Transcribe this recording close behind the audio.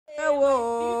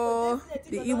Ewo.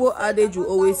 The Igbo adage you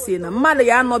always say, na mother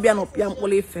ya no be an opium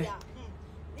polife.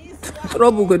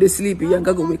 Trouble go to sleep, young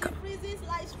go wake up.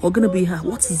 We're gonna be her.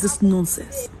 What is this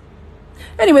nonsense?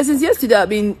 Anyway, since yesterday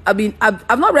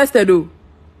I've not rested though.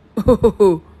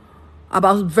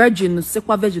 About virgin,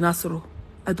 sequa virgin asoro.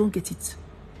 I don't get it.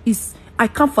 I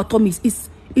can't fathom it.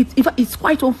 It's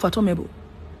quite unfathomable.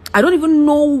 I don't even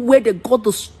know where they got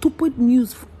the stupid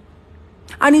news from.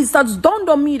 And it has dawned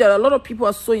on me that a lot of people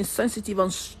are so insensitive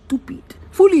and stupid.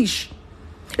 Foolish.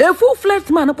 A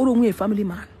full-fledged man, a family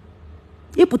man.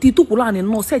 He put it to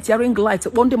no set your ring lights.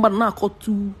 One day, man, I caught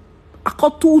two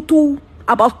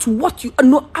about what you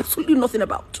know absolutely nothing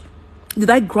about. Did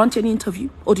I grant any interview?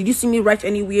 Or did you see me write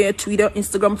anywhere, Twitter,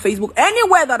 Instagram, Facebook,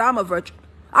 anywhere that I'm a virgin?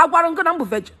 I'm a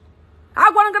virgin.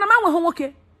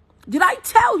 Did I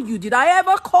tell you? Did I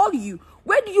ever call you?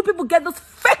 Where do you people get this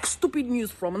fake stupid news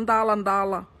from?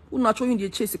 Ndala. Who not showing you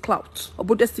chase a clout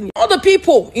about destiny? Other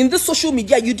people in this social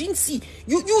media, you didn't see.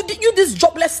 You this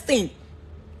jobless thing.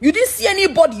 You didn't see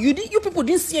anybody. You people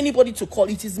didn't see anybody to call.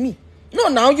 It is me. No,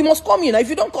 now you must call me. Now if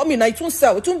you don't call me, now it won't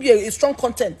sell. It won't be a strong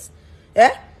content. Eh?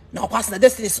 Now passing the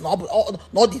destiny is not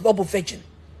the double virgin.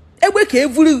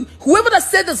 Whoever that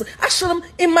said this, Ashram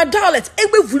in my dialect,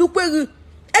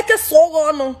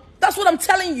 that's what I'm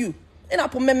telling you.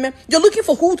 You're looking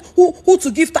for who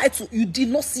to give title. You did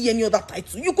not see any other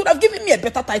title. You could have given me a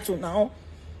better title now.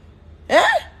 Eh?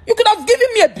 You could have given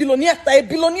me a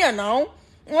billionaire now.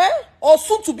 Eh? Or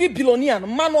soon to be billionaire.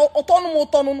 Man or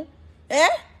autonomous. Eh?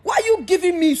 Why are you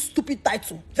giving me stupid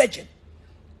title? Virgin.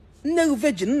 No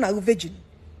virgin.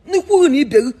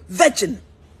 Virgin.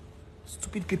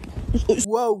 Stupid people.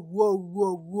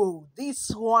 Whoa. This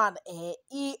one,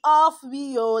 off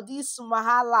me, this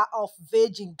mahala of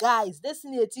virgin. Guys,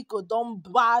 Destiny Etiko don't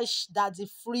bash that the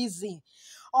freezing.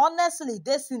 Honestly,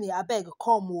 Destiny, I beg,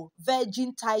 come,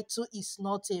 virgin title is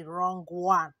not a wrong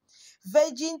one.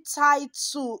 Virgin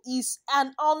title is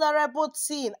an honorable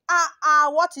thing.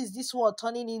 What is this word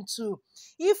turning into?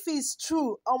 If it's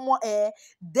true,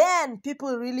 then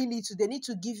people really need to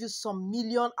give you some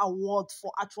million award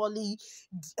for actually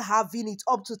having it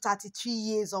up to 33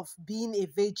 years of being a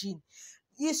virgin.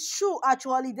 It's true,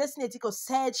 actually. Destiny Etiko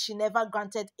said she never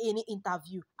granted any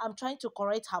interview. I'm trying to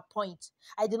correct her point.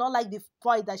 I did not like the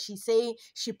point that she's saying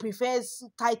she prefers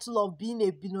title of being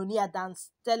a billionaire than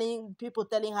telling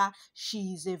her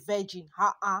she is a virgin.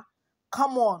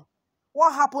 Come on.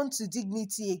 What happened to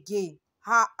dignity again?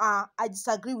 I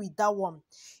disagree with that one.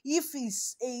 If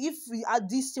this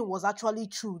thing was actually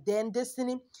true, then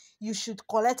Destiny, you should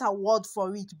collect a word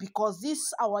for it, because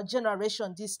this our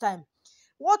generation this time.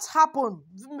 What happened?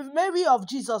 Mary of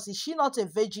Jesus, is she not a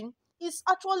virgin? It's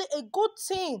actually a good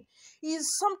thing.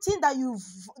 It's something that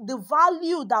the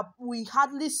value that we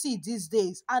hardly see these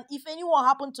days. And if anyone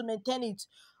happened to maintain it,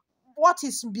 what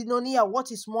is billionaire,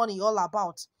 what is money all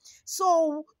about?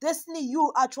 So, Destiny,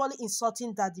 you actually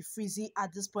insulting Daddy Freezy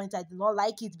at this point. I do not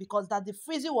like it, because Daddy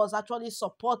Freezy was actually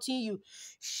supporting you.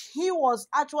 He was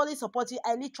actually supporting.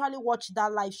 I literally watched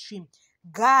that live stream.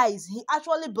 Guys, he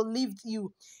actually believed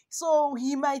you. So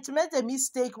he might make a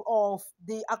mistake of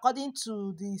according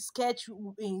to the sketch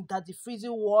that the Freezy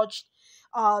watched,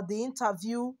 the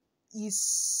interview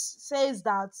says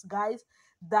that, guys,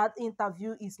 that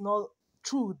interview is not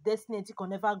true. Destiny Etiko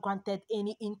never granted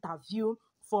any interview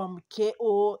from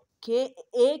AKO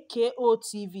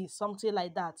TV, something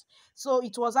like that. So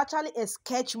it was actually a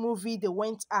sketch movie. They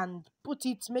went and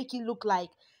make it look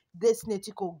like Destiny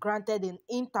Etiko granted an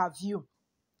interview.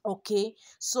 Okay,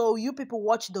 so you people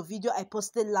watch the video I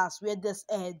posted last, where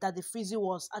that the Freezy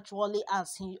was actually,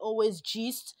 as he always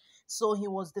gist, so he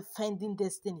was defending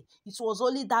Destiny. It was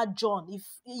only that John.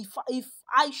 If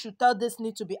I should tell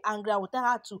Destiny to be angry, I would tell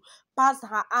her to pass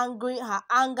her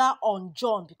anger on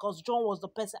John, because John was the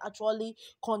person actually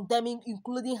condemning,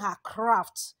 including her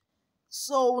craft.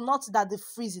 So not that the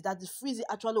Freezy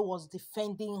actually was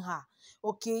defending her.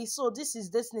 Okay, so this is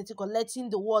Destiny letting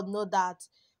the world know that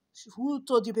who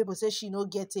told you people say she no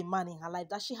get a man in her life,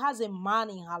 that she has a man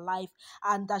in her life,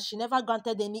 and that she never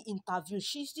granted any interview.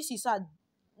 This is her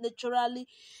naturally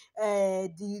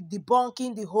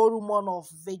debunking the whole rumor of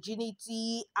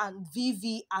virginity and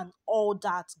VV and all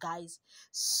that, guys.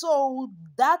 So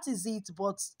that is it.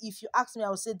 But if you ask me, I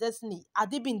would say, Destiny,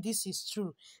 Adibin, this is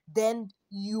true, then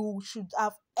you should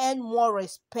have earned more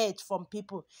respect from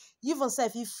people. Even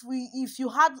self, if you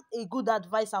had a good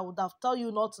advice, I would have told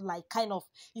you not to, like, kind of,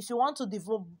 if you want to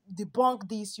debunk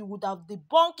this, you would have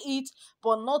debunked it,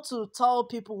 but not to tell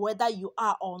people whether you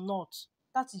are or not.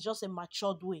 That is just a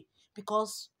matured way,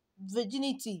 because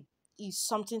virginity is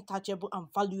something touchable and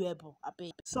valuable.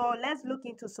 Abeg. So let's look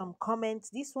into some comments.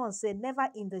 This one said, never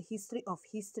in the history of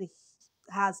history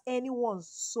has anyone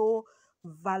so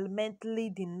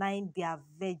vehemently denied their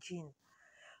virgin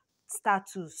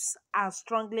status as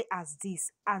strongly as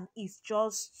this, and it's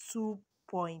just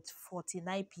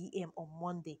 2:49 p.m. on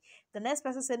Monday. The next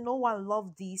person said, no one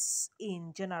loved this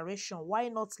in generation. Why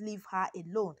not leave her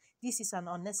alone? This is an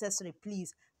unnecessary,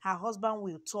 please. Her husband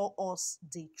will tell us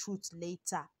the truth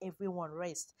later. Everyone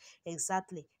rest.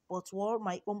 Exactly. But what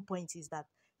my own point is that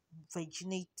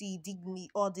virginity, dignity,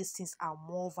 all these things are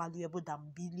more valuable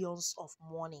than billions of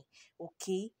money.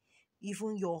 Okay?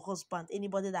 Even your husband,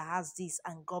 anybody that has this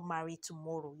and got married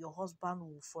tomorrow, your husband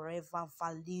will forever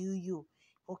value you.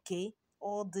 Okay?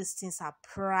 All these things are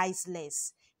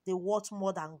priceless. They worth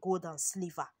more than gold and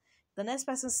silver. The next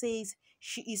person says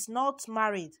she is not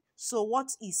married. So what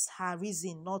is her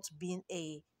reason not being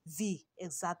a V?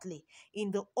 Exactly. In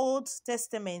the Old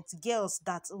Testament, girls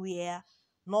that were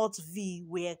not V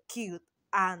were killed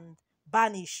and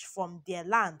banished from their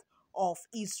land of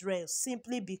Israel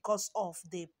simply because of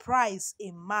the price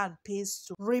a man pays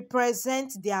to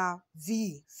represent their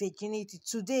virginity.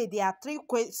 Today, there are three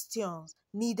questions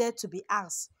needed to be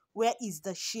asked. Where is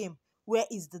the shame? Where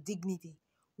is the dignity?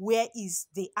 Where is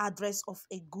the address of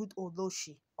a good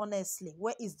Oloshi? Honestly,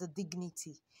 where is the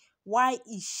dignity? Why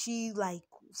is she like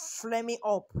flaming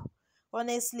up?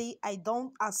 Honestly, I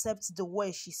don't accept the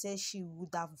way she says she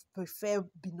would have preferred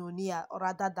Binonia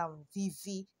rather than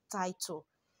Vivi title.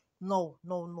 No,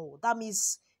 no, no. That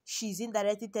means she's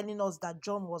indirectly telling us that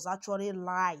John was actually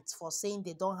right for saying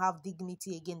they don't have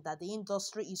dignity again, that the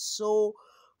industry is so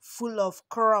full of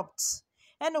corrupt.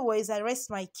 Anyways, I rest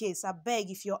my case. I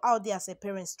beg, if you're out there as a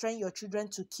parent, train your children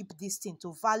to keep this thing,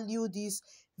 to value this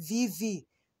VV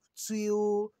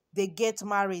till they get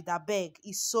married. I beg,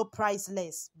 it's so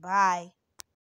priceless. Bye.